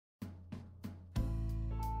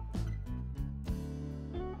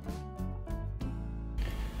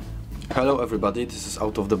Hello everybody, this is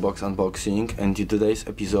Out of the Box Unboxing, and in today's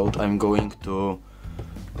episode I'm going to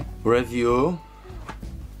review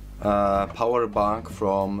a power bank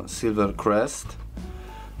from SilverCrest,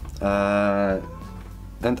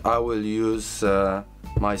 and I will use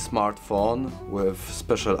my smartphone with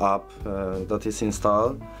special app that is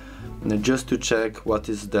installed just to check what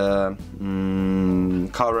is the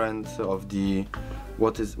current of the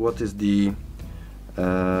what is the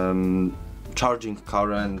charging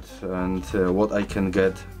current, and what I can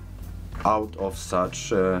get out of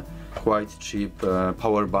such quite cheap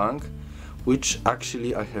power bank, which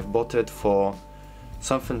actually I have bought it for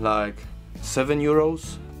something like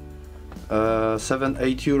 €7,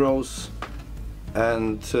 7-8 euros.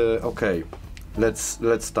 And okay,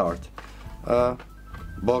 let's start.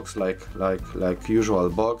 Box like usual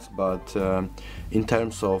box, but in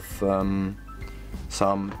terms of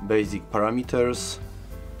some basic parameters,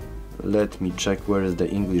 let me check where is the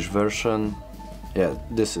English version. Yeah,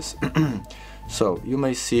 this is so you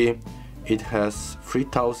may see it has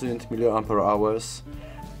 3000 mAh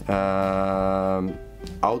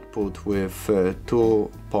output with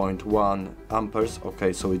 2.1 amperes.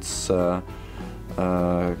 Okay, so it's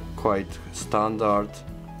quite standard.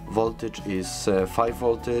 Voltage is 5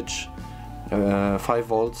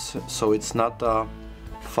 volts, so it's not a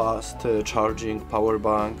fast charging power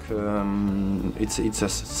bank. It's a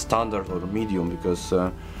standard or medium, because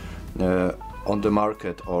on the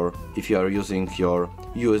market, or if you are using your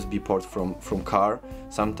USB port from car,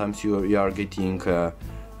 sometimes you are getting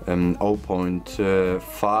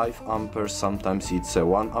 0.5 amperes, sometimes it's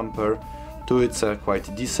 1 ampere. It's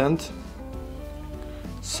quite decent.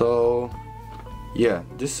 So yeah,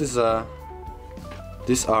 these are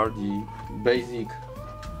the basic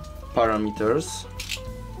parameters.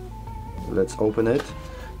 Let's open it.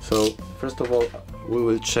 So first of all, we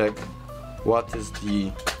will check what is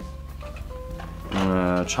the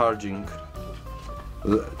charging,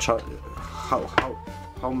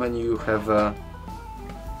 how many you have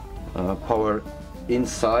power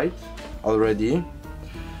inside already.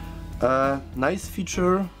 Nice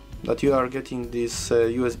feature that you are getting this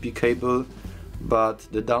USB cable, but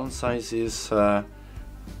the downside is,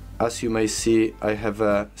 as you may see, I have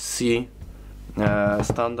a C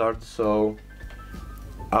standard, so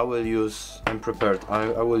I will use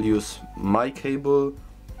my cable,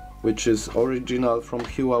 which is original from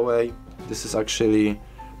Huawei. This is actually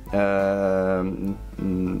Huawei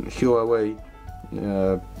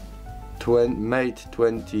Mate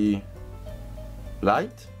 20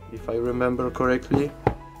 Lite, if I remember correctly.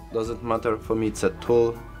 Doesn't matter, for me it's a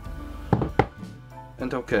tool.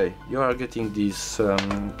 And okay, you are getting this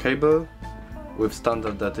cable with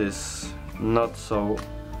standard that is not so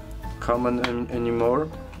common anymore,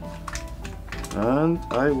 and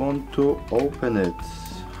I want to open it.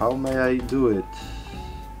 How may I do it?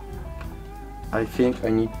 I think I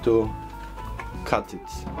need to cut it,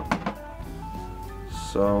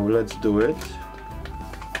 so let's do it.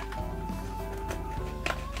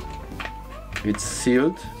 It's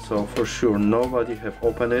sealed, so for sure nobody have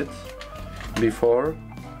opened it before.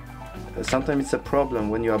 Sometimes it's a problem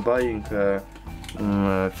when you are buying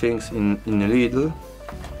things in Lidl.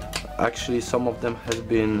 Actually, some of them has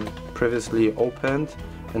been previously opened,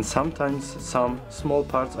 and sometimes some small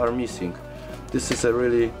parts are missing. This is a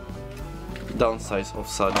really downside of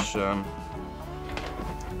such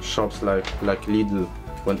shops like Lidl,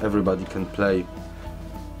 when everybody can play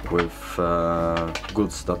with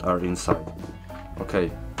goods that are inside.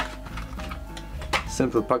 Okay,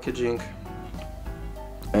 simple packaging.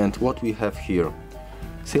 And what we have here: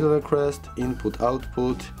 SilverCrest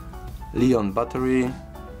input-output, lithium battery,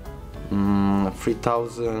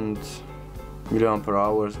 3000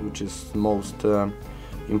 mAh, which is most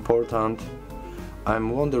important.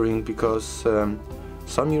 I'm wondering, because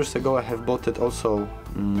some years ago I have bought it also,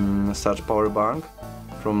 such power bank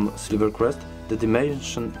from SilverCrest. The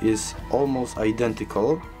dimension is almost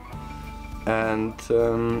identical, and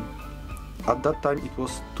at that time it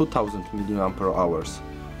was 2000 mAh.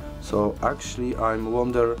 So actually I'm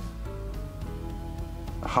wonder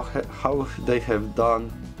how they have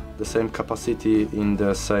done the same capacity in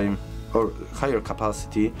the same, or higher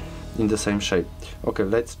capacity in the same shape. Okay,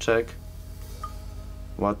 let's check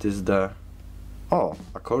what is the, oh,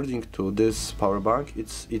 according to this power bank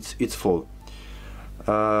it's full.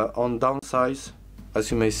 On downsides,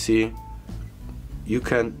 as you may see, you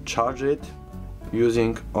can charge it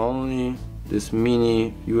using only this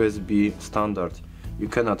mini USB standard. You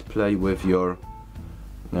cannot play with your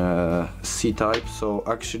C-type. So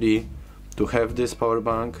actually, to have this power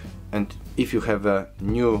bank, and if you have a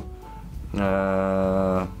new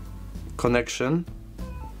connection,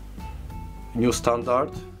 new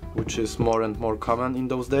standard, which is more and more common in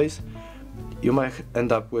those days, you might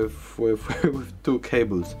end up with two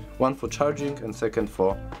cables, one for charging and second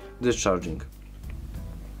for discharging.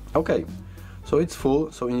 Okay, so it's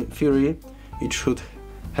full, so in theory it should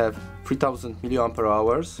have 3000 mAh.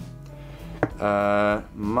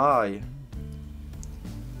 My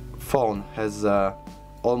phone has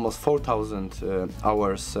almost 4000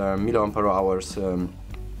 mAh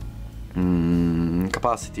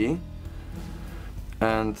capacity,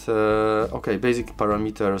 and okay, basic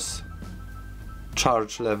parameters: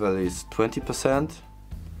 charge level is 20%,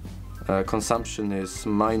 consumption is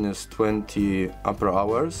minus 20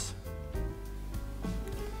 ampere-hours,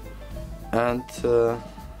 and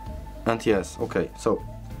yes, okay, so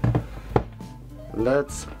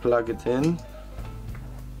let's plug it in.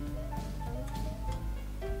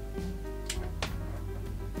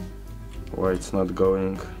 Why it's not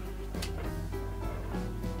going?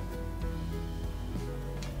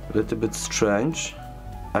 A little bit strange.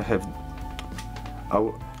 I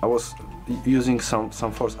was using some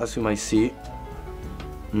force, as you may see.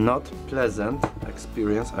 Not pleasant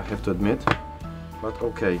experience, I have to admit, but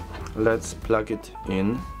okay, let's plug it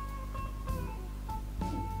in.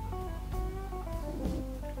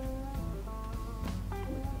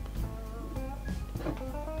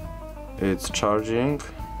 It's charging,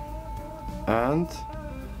 and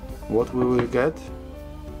what we will get?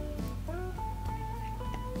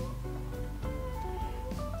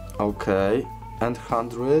 Okay, and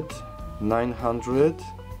 100, 900,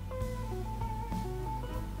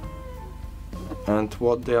 and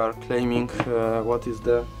what they are claiming, what is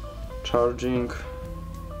the charging?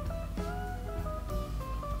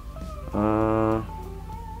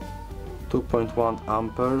 2.1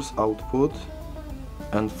 amperes output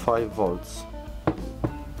and 5 volts.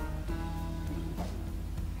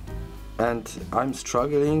 And I'm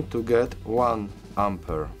struggling to get 1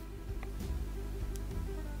 ampere.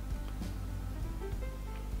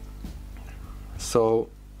 So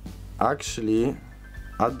actually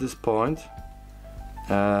at this point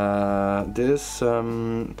this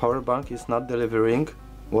power bank is not delivering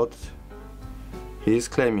what he is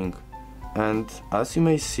claiming, and as you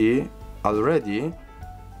may see already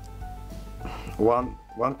one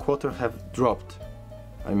quarter have dropped.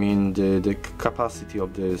 I mean the capacity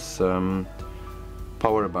of this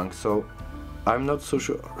power bank. So I'm not so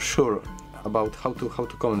sure about how to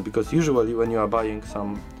comment, because usually when you are buying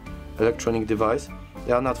some electronic device,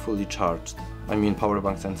 they are not fully charged. I mean power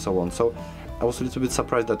banks and so on. So I was a little bit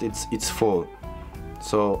surprised that it's full.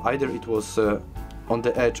 So either it was on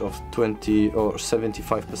the edge of 20 or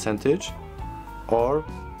 75%, or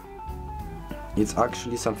it's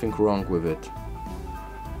actually something wrong with it.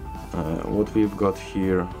 What we've got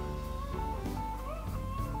here,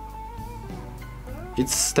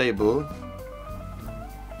 it's stable,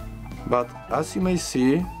 but as you may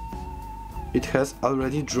see, it has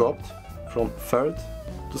already dropped from third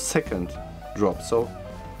to second drop. So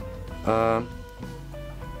I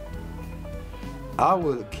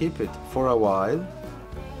will keep it for a while,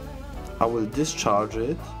 I will discharge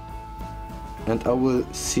it, and I will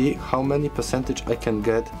see how many percentage I can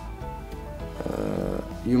get.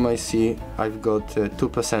 You may see I've got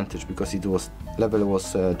 2%, because it was level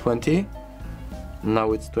was 20,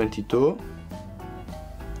 now it's 22.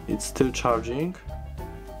 It's still charging,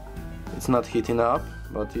 it's not heating up,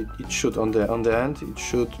 but it should on the end it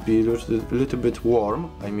should be a little bit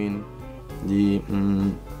warm. I mean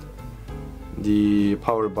the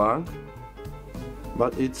power bank,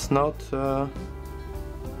 but it's not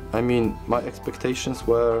I mean my expectations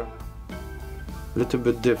were a little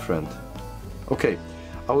bit different. Okay,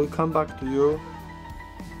 I will come back to you.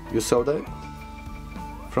 You saw that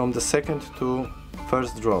from the second to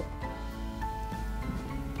first drop,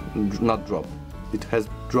 not drop, it has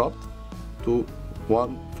dropped to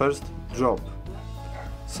one first drop.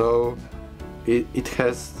 So it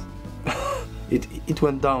has it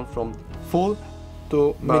went down from full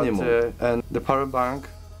to minimum, and the power bank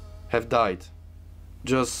have died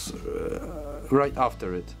just right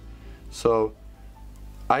after it. So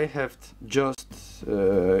I have just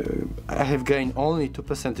I have gained only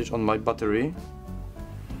 2% on my battery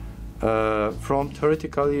from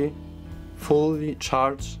theoretically fully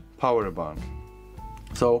charged power bank.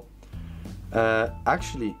 So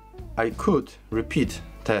actually I could repeat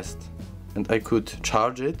test, and I could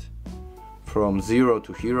charge it from 0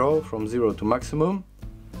 to hero, from 0 to maximum,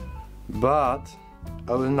 but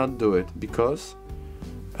I will not do it because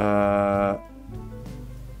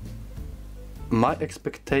my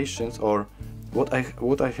expectations, or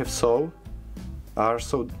what I have saw, are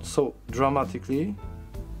so dramatically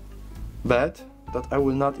bad that I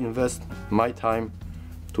will not invest my time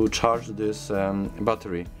to charge this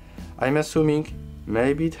battery. I'm assuming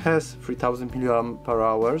maybe it has 3000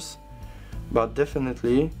 mAh, but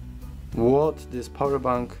definitely what this power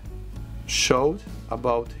bank showed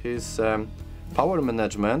about his power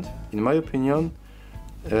management, in my opinion,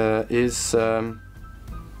 is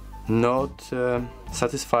not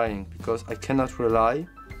satisfying, because I cannot rely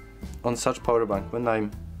on such power bank when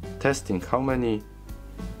I'm testing how many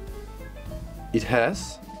it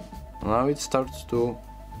has. Now it starts to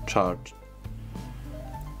charge,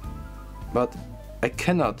 but I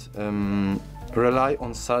cannot rely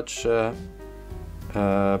on such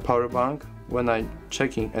power bank. When I'm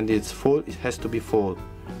checking and it's full, it has to be full.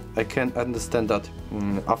 I can understand that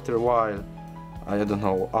after a while, I don't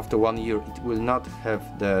know, after 1 year it will not have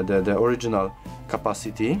the original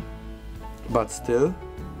capacity, but still,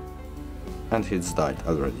 and it's died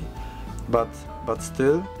already, but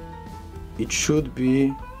still it should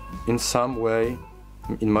be in some way,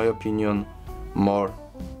 in my opinion, more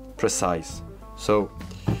precise. So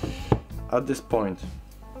at this point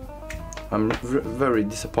I'm very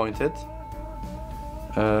disappointed,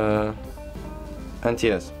 and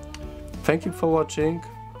yes, thank you for watching.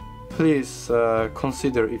 Please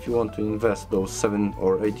consider if you want to invest those 7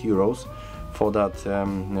 or 8 euros for that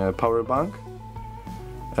power bank.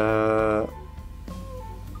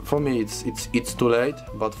 For me it's too late,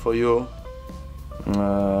 but for you,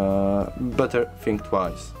 better think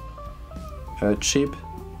twice. Cheap,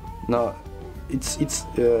 no, it's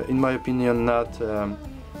in my opinion not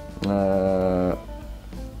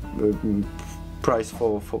price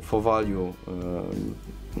for value.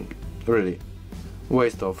 Really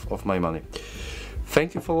waste of my money.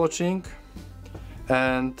 Thank you for watching,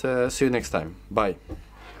 and see you next time. Bye.